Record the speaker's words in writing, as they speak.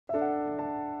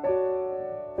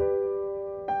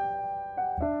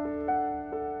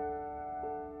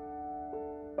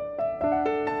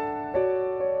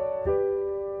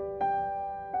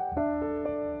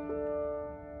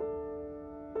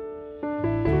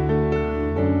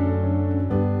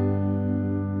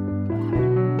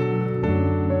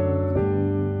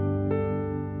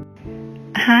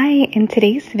In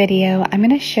today's video, I'm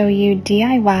going to show you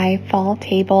DIY fall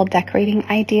table decorating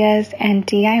ideas and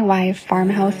DIY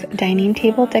farmhouse dining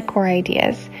table decor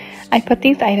ideas. I put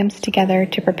these items together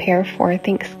to prepare for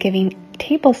Thanksgiving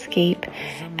Tablescape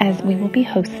as we will be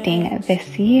hosting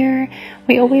this year.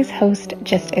 We always host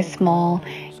just a small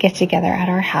get-together at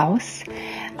our house.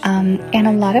 And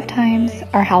a lot of times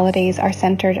our holidays are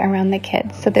centered around the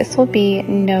kids, so this will be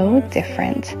no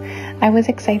different. I was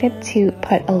excited to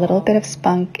put a little bit of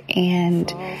spunk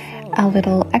and a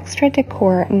little extra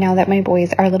decor now that my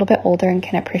boys are a little bit older and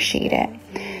can appreciate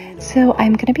it. So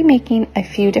I'm going to be making a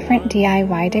few different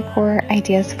DIY decor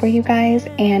ideas for you guys,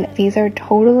 and these are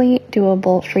totally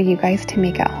doable for you guys to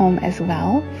make at home as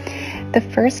well. The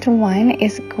first one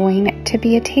is going to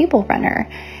be a table runner.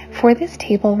 For this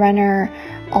table runner,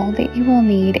 all that you will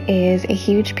need is a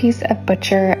huge piece of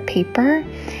butcher paper,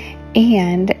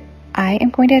 and I am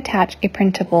going to attach a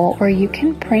printable where you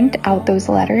can print out those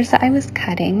letters that I was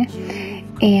cutting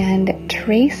and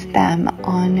trace them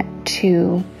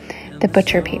onto the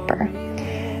butcher paper.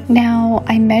 Now,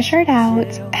 I measured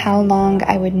out how long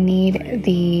I would need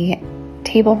the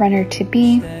table runner to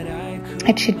be.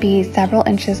 It should be several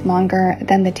inches longer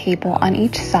than the table on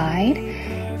each side.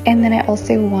 And then I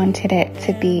also wanted it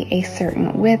to be a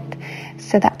certain width.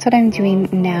 So that's what I'm doing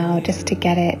now, just to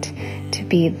get it to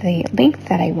be the length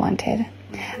that I wanted.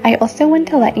 I also want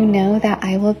to let you know that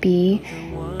I will be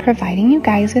providing you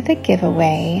guys with a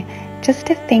giveaway just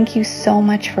to thank you so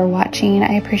much for watching.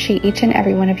 I appreciate each and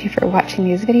every one of you for watching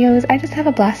these videos. I just have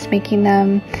a blast making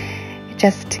them. It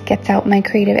just gets out my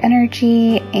creative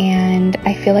energy, and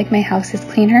I feel like my house is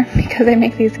cleaner because I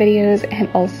make these videos, and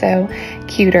also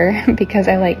cuter because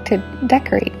I like to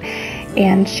decorate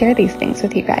and share these things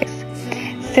with you guys.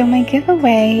 So my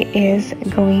giveaway is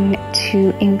going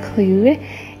to include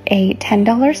a $10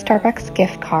 Starbucks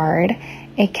gift card,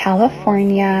 a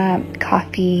California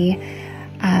coffee,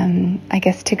 I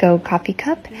guess to-go coffee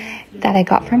cup that I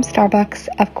got from Starbucks.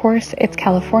 Of course, it's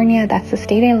California. That's the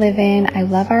state I live in. I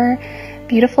love our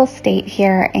beautiful state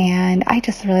here, and I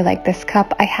just really like this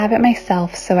cup. I have it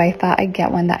myself, so I thought I'd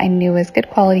get one that I knew was good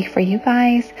quality for you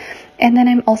guys. And then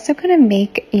I'm also going to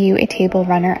make you a table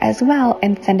runner as well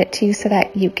and send it to you so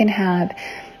that you can have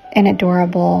an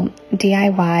adorable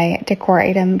DIY decor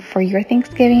item for your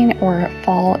Thanksgiving or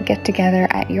fall get-together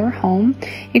at your home.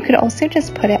 You could also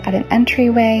just put it at an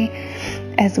entryway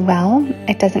as well.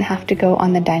 It doesn't have to go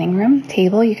on the dining room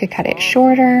table. You could cut it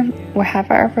shorter, or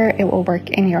however it will work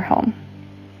in your home.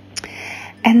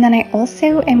 And then I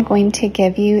also am going to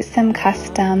give you some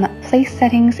custom place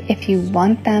settings if you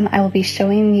want them. I will be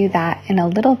showing you that in a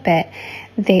little bit.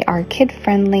 They are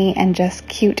kid-friendly and just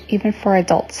cute even for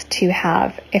adults to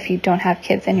have if you don't have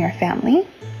kids in your family.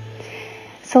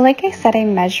 So like I said,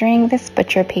 I'm measuring this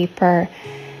butcher paper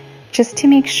just to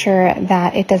make sure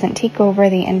that it doesn't take over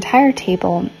the entire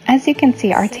table. As you can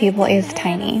see, our table is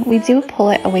tiny. We do pull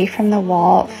it away from the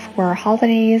wall for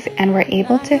holidays, and we're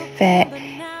able to fit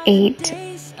 8,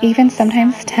 even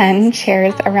sometimes 10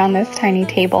 chairs around this tiny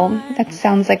table. That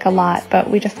sounds like a lot, but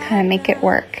we just kind of make it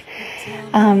work.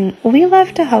 We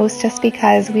love to host just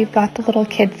because we've got the little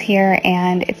kids here,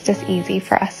 and it's just easy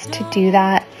for us to do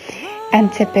that.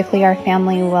 And typically our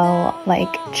family will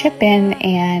chip in,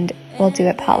 and we'll do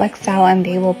it potluck style, and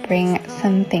they will bring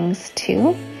some things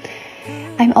too.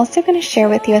 I'm also going to share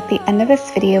with you at the end of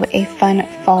this video a fun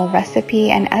fall recipe,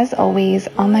 and as always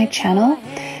on my channel,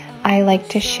 I like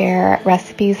to share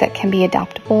recipes that can be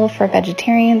adaptable for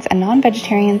vegetarians and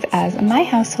non-vegetarians, as my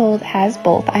household has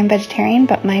both. I'm vegetarian,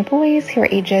 but my boys, who are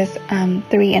ages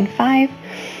 3 and 5,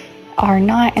 are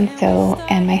not,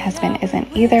 and my husband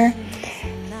isn't either.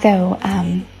 So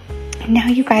now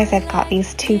you guys, I've got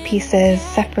these 2 pieces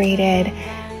separated.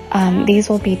 These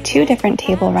will be 2 different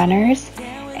table runners,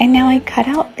 and now I cut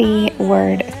out the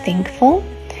word thankful.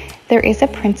 There is a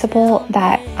principle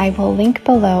that I will link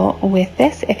below with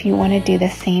this if you want to do the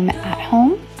same at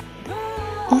home.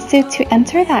 Also, to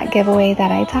enter that giveaway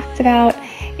that I talked about,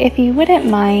 if you wouldn't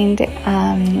mind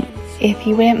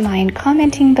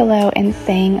commenting below and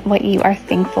saying what you are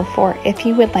thankful for. If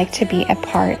you would like to be a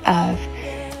part of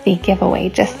the giveaway,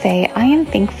 just say, I am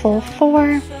thankful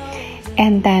for,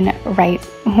 and then write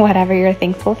whatever you're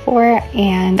thankful for,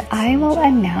 and I will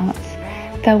announce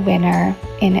the winner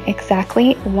in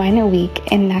exactly 1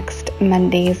 week in next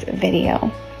Monday's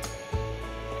video.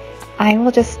 I will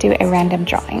just do a random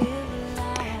drawing.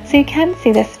 So you can't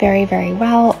see this very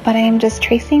well, but I am just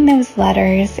tracing those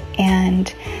letters,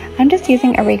 and I'm just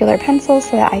using a regular pencil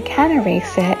so that I can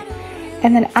erase it.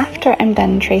 And then after I'm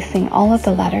done tracing all of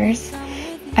the letters,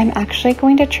 I'm actually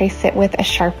going to trace it with a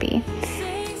Sharpie.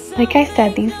 Like I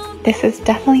said, these This is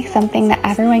definitely something that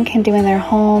everyone can do in their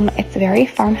home. It's very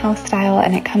farmhouse style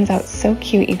and it comes out so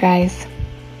cute, you guys.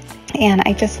 And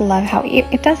I just love how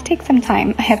it does take some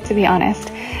time, I have to be honest.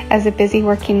 As a busy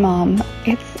working mom,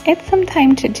 it's some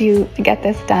time to get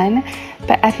this done.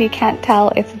 But if you can't tell,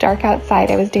 it's dark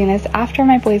outside. I was doing this after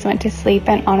my boys went to sleep,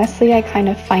 and honestly, I kind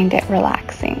of find it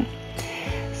relaxing.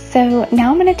 So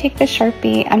now I'm going to take the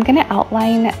Sharpie, I'm going to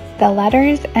outline the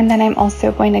letters, and then I'm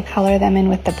also going to color them in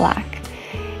with the black.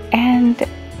 And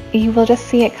you will just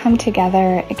see it come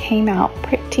together. It came out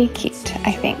pretty cute,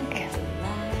 I think.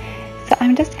 So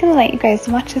I'm just going to let you guys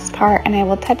watch this part, and I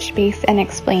will touch base and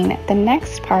explain the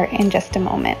next part in just a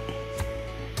moment.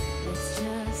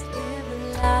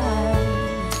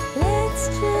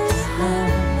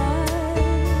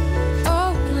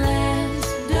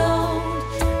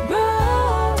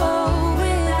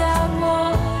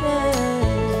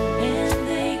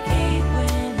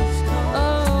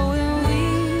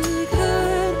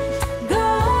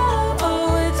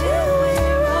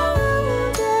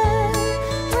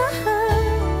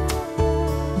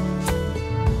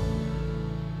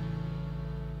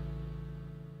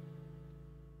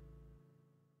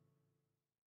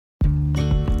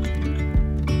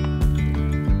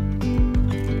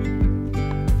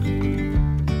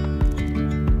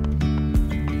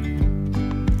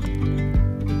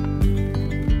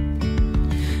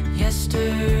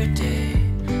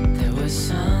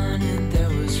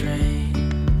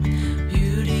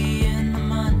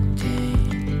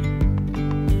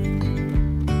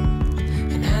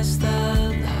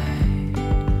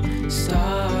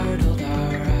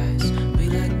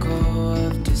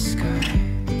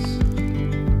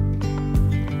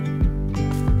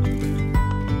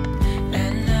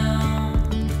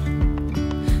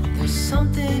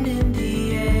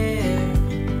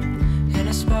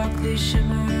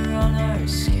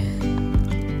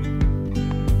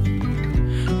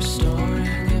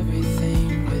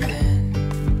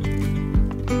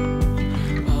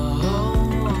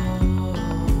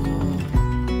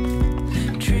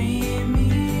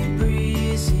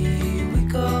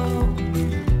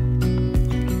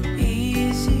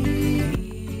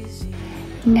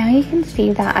 Now you can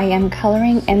see that I am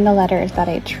coloring in the letters that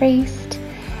I traced.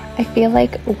 I feel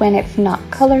like when it's not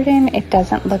colored in, it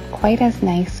doesn't look quite as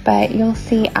nice, but you'll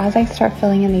see as I start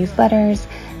filling in these letters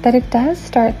that it does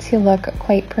start to look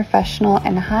quite professional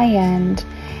and high-end.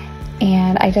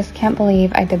 And I just can't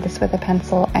believe I did this with a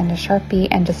pencil and a Sharpie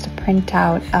and just a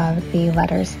printout of the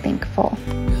letters Thankful.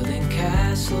 Building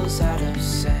castles out of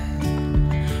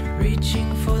sand,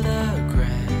 reaching for the grand.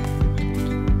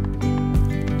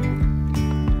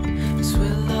 As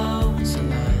willows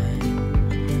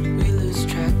align, we lose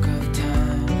track of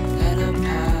time. Head up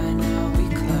high, now we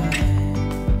climb.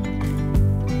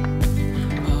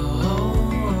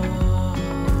 Oh,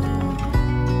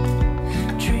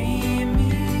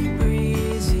 dreamy,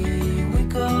 breezy, we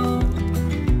go.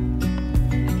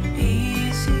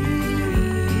 Easy,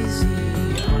 easy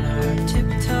on our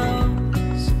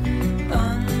tiptoes.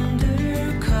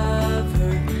 Undercover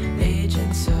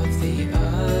agents of the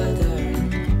other.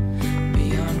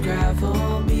 Beyond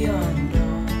gravel, beyond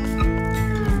dawn.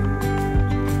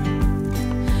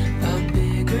 A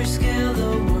bigger scale,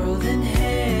 the world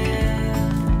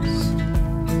inhales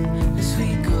as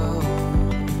we go.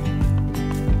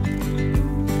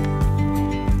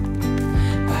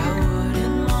 I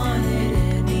wouldn't want it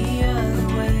any other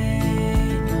way,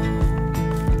 no.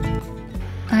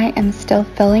 I am still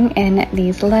filling in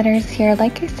these letters here.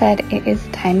 Like I said, it is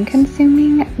time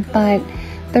consuming, but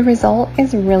the result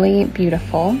is really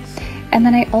beautiful. And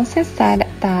then I also said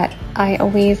that I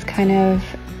always kind of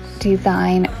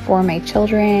design for my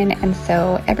children, and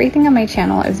so everything on my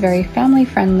channel is very family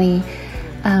friendly.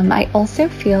 I also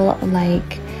feel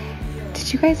like,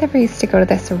 did you guys ever used to go to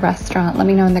this restaurant? Let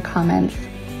me know in the comments.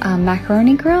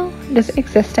 Macaroni Grill? Does it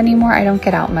exist anymore? I don't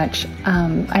get out much.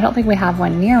 I don't think we have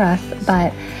one near us,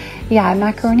 but yeah,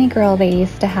 Macaroni Grill, they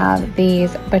used to have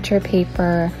these butcher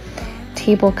paper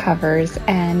table covers,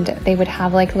 and they would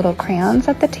have like little crayons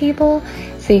at the table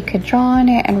so you could draw on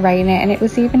it and write in it, and it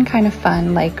was even kind of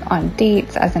fun, like on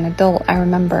dates as an adult, I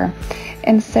remember.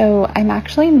 And so I'm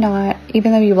actually not,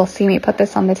 even though you will see me put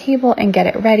this on the table and get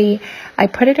it ready, I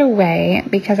put it away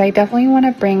because I definitely want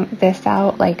to bring this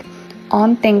out like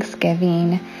on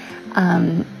Thanksgiving,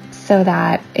 so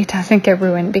that it doesn't get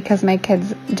ruined, because my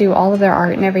kids do all of their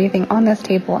art and everything on this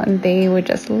table and they would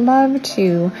just love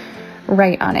to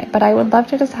write on it. But I would love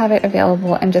to just have it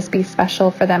available and just be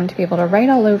special for them to be able to write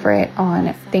all over it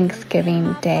on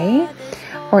Thanksgiving Day.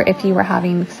 Or if you were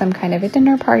having some kind of a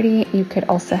dinner party, you could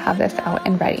also have this out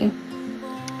and ready.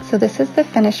 So this is the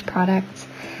finished product.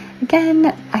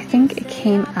 again, I think it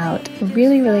came out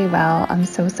really, really well. I'm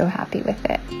so happy with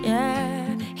it.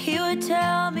 Yeah, he would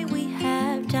tell me we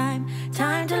have time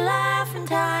to laugh and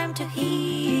time to heal.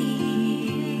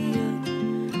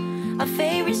 Our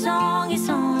favorite song is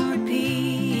on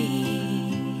repeat.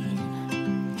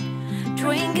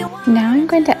 Now I'm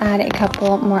going to add a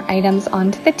couple more items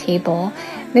onto the table.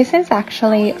 This is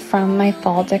actually from my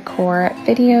fall decor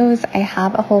videos. I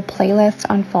have a whole playlist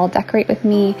on fall decorate with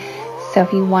me, so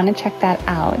if you want to check that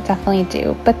out, definitely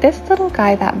do. But this little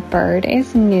guy, that bird,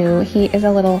 is new. He is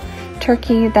a little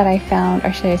turkey that I found,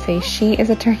 or should I say she is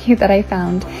a turkey that I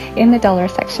found in the dollar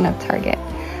section of Target.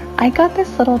 I got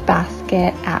this little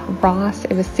basket at Ross.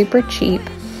 It was super cheap,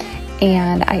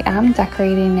 and I am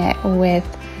decorating it with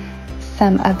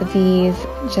some of these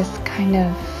just kind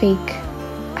of fake,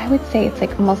 I would say it's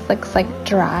like almost looks like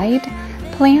dried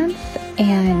plants,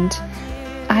 and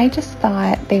I just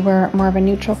thought they were more of a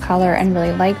neutral color and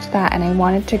really liked that, and I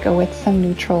wanted to go with some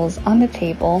neutrals on the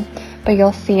table. But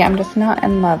you'll see I'm just not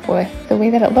in love with the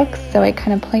way that it looks, so I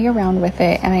kind of play around with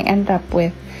it, and I end up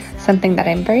with something that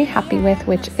I'm very happy with,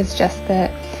 which is just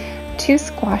the 2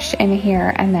 squash in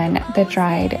here and then the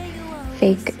dried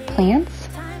fake plants.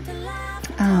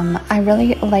 I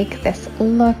really like this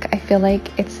look. I feel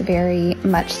like it's very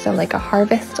much so like a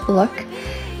harvest look.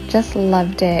 Just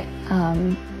loved it.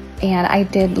 And I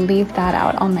did leave that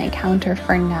out on my counter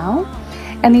for now.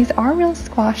 And these are real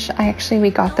squash. We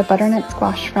got the butternut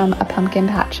squash from a pumpkin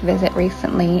patch visit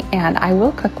recently, and I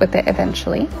will cook with it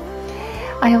eventually.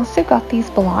 I also got these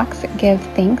blocks, Give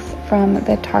Thanks, from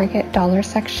the Target dollar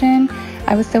section.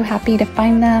 I was so happy to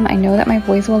find them. I know that my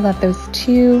boys will love those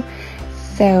too.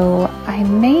 So I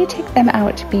may take them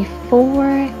out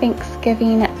before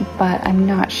Thanksgiving, but I'm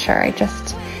not sure.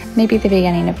 Maybe the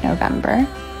beginning of November.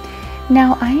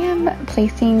 Now I am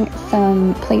placing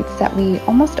some plates that we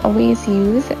almost always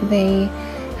use. They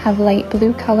have light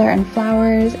blue color and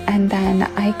flowers, and then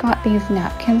I got these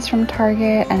napkins from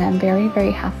Target, and I'm very,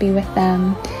 very happy with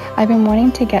them. I've been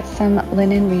wanting to get some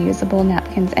linen reusable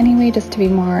napkins anyway, just to be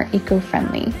more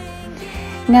eco-friendly.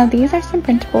 Now these are some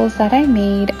printables that I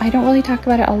made. I don't really talk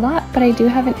about it a lot, but I do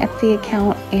have an Etsy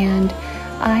account, and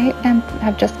I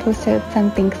have just posted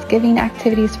some Thanksgiving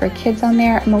activities for kids on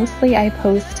there. Mostly I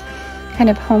post kind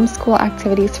of homeschool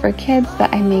activities for kids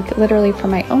that I make literally for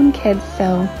my own kids.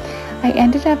 So I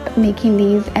ended up making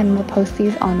these, and we'll post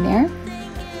these on there.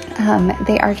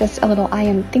 They are just a little I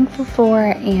am thankful for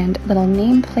and little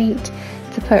nameplate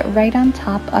to put right on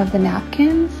top of the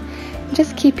napkins.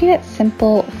 Just keeping it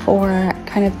simple for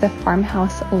kind of the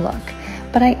farmhouse look.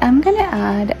 But I am going to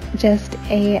add just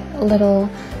a little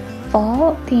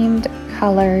fall themed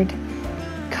colored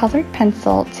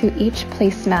pencil to each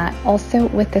placemat, also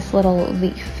with this little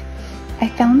leaf. I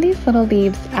found these little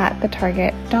leaves at the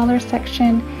Target dollar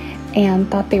section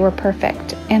and thought they were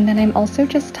perfect. And then I'm also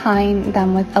just tying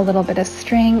them with a little bit of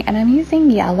string, and I'm using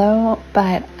yellow,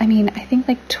 but I mean, I think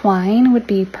like twine would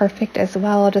be perfect as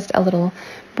well, just a little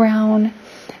brown.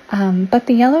 But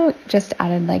the yellow just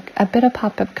added like a bit of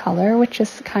pop of color, which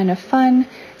is kind of fun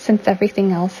since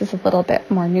everything else is a little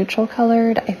bit more neutral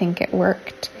colored. I think it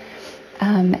worked.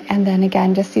 And then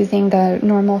again, just using the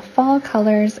normal fall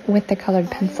colors with the colored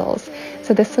pencils.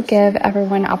 So this will give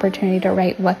everyone an opportunity to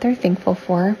write what they're thankful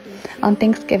for. On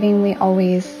Thanksgiving, we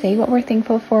always say what we're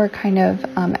thankful for kind of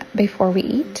before we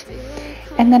eat.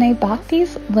 And then I bought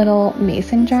these little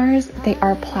mason jars. They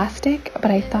are plastic,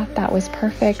 but I thought that was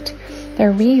perfect.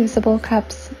 They're reusable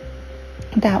cups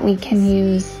that we can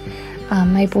use.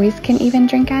 My boys can even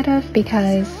drink out of,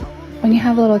 because when you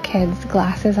have little kids,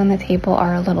 glasses on the table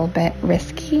are a little bit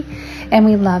risky, and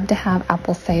we love to have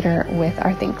apple cider with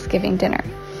our Thanksgiving dinner.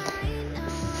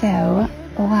 So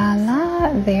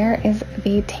voila, there is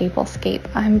the Tablescape.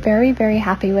 I'm very, very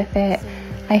happy with it.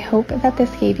 I hope that this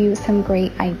gave you some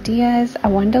great ideas. I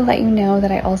wanted to let you know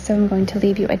that I also am going to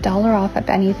leave you $1 off of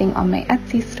anything on my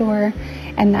Etsy store,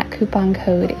 and that coupon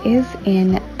code is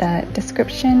in the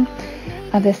description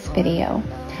of this video.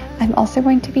 I'm also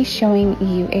going to be showing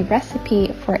you a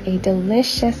recipe for a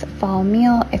delicious fall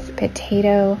meal. It's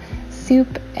potato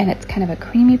soup, and it's kind of a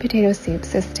creamy potato soup,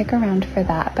 so stick around for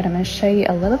that. But I'm going to show you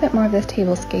a little bit more of this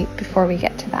Tablescape before we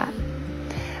get to that.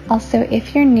 Also,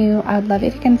 if you're new, I would love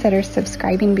if you consider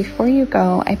subscribing before you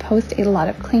go. I post a lot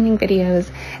of cleaning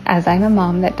videos, as I'm a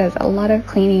mom that does a lot of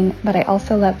cleaning, but I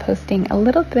also love posting a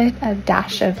little bit, a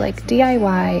dash of like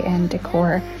DIY and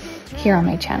decor here on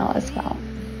my channel as well.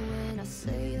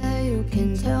 You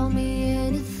can tell me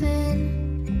anything.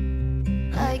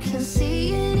 I can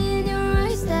see it in your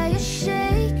eyes that you're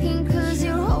shaking, 'cause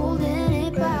you're holding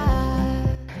it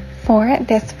back. For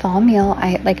this fall meal,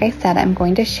 like I said, I'm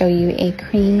going to show you a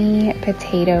creamy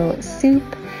potato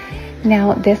soup.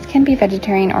 Now, this can be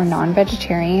vegetarian or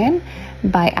non-vegetarian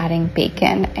by adding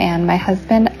bacon, and my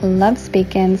husband loves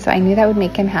bacon, so I knew that would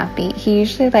make him happy. He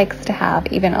usually likes to have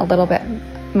even a little bit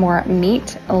more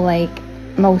meat, like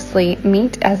mostly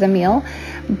meat as a meal,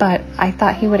 but I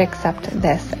thought he would accept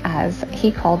this, as he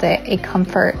called it, a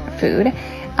comfort food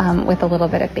with a little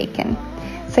bit of bacon.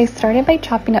 So I started by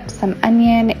chopping up some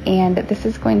onion, and this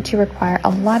is going to require a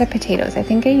lot of potatoes. I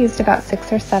think I used about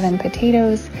 6 or 7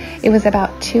 potatoes. It was about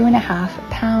 2.5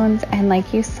 pounds, and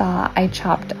like you saw, I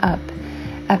chopped up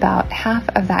about half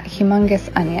of that humongous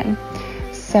onion.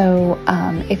 So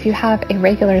if you have a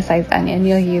regular sized onion,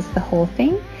 you'll use the whole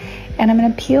thing. And I'm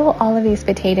going to peel all of these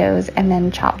potatoes and then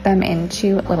chop them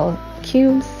into little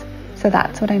cubes. So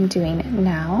that's what I'm doing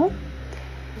now.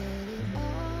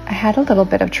 I had a little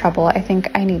bit of trouble. I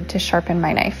think I need to sharpen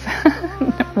my knife.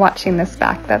 Watching this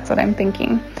back, that's what I'm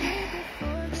thinking.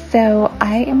 So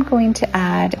I am going to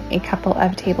add a couple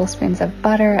of tablespoons of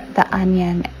butter, the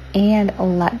onion, and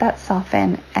let that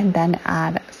soften, and then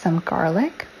add some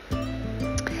garlic.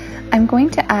 I'm going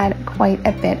to add quite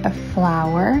a bit of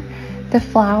flour. The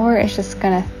flour is just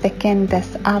going to thicken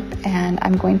this up, and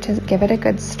I'm going to give it a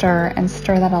good stir and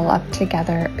stir that all up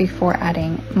together before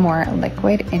adding more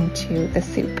liquid into the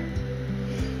soup.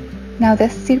 Now,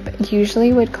 this soup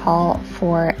usually would call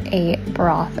for a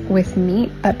broth with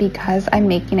meat, but because I'm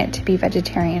making it to be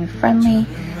vegetarian friendly,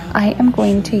 I am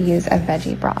going to use a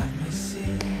veggie broth.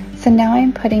 So now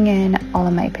I'm putting in all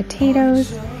of my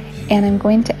potatoes, and I'm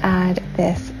going to add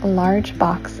this large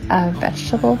box of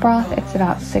vegetable broth. It's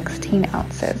about 16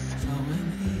 ounces.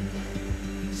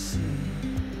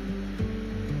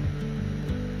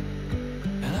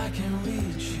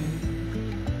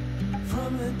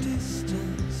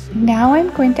 Now I'm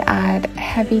going to add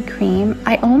heavy cream.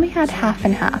 I only had half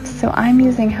and half, so I'm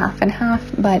using half and half,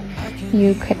 but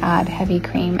you could add heavy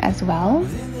cream as well.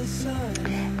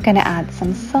 I'm going to add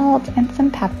some salt and some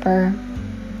pepper.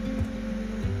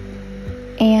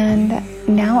 And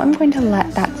now I'm going to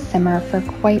let that simmer for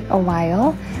quite a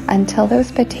while until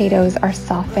those potatoes are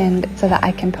softened so that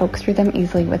I can poke through them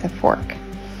easily with a fork.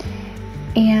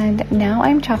 And now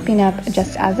I'm chopping up,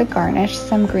 just as a garnish,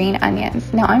 some green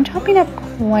onions. Now I'm chopping up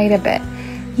quite a bit.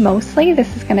 Mostly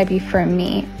this is going to be for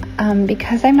me.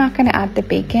 Because I'm not going to add the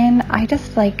bacon, I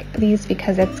just like these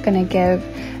because it's going to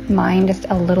give mine just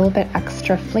a little bit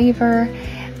extra flavor.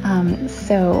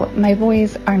 So my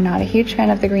boys are not a huge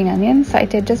fan of the green onions, so I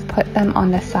did just put them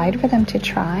on the side for them to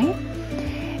try.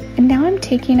 And now I'm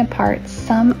taking apart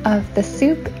some of the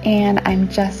soup, and I'm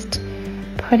just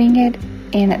putting it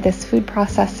in this food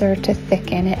processor to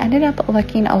thicken. It ended up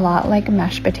looking a lot like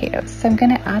mashed potatoes. So I'm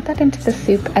going to add that into the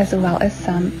soup, as well as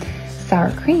some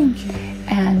sour cream.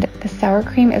 And the sour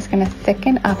cream is going to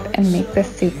thicken up and make the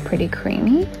soup pretty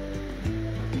creamy.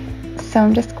 So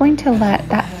I'm just going to let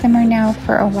that simmer now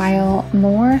for a while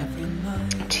more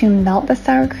to melt the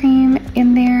sour cream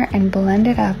in there and blend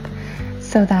it up,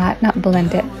 so that, not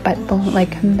blend it, but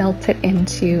like melt it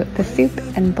into the soup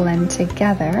and blend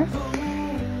together.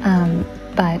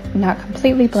 But not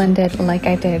completely blended like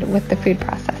I did with the food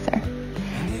processor.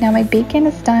 Now my bacon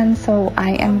is done, so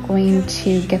I am going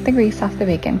to get the grease off the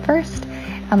bacon first.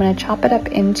 I'm going to chop it up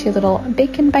into little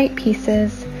bacon bite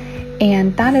pieces,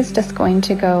 and that is just going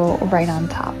to go right on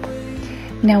top.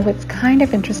 Now what's kind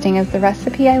of interesting is the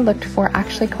recipe I looked for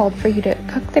actually called for you to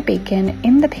cook the bacon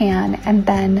in the pan, and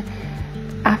then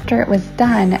after it was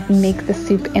done, make the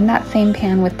soup in that same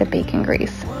pan with the bacon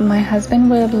grease. My husband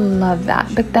would love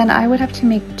that, but then I would have to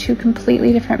make 2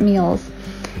 completely different meals,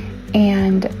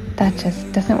 and that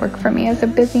just doesn't work for me as a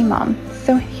busy mom.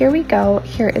 So here we go.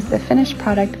 Here is the finished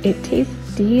product. It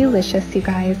tastes delicious, you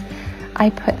guys.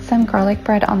 I put some garlic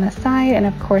bread on the side, and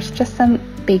of course just some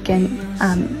bacon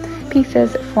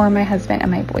pieces for my husband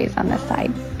and my boys on the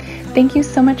side. Thank you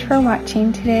so much for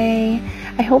watching today.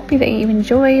 I hope that you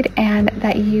enjoyed, and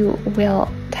that you will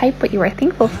type what you are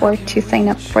thankful for to sign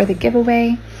up for the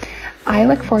giveaway. I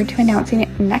look forward to announcing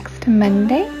it next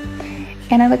Monday,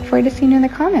 and I look forward to seeing you in the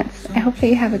comments. I hope that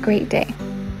you have a great day.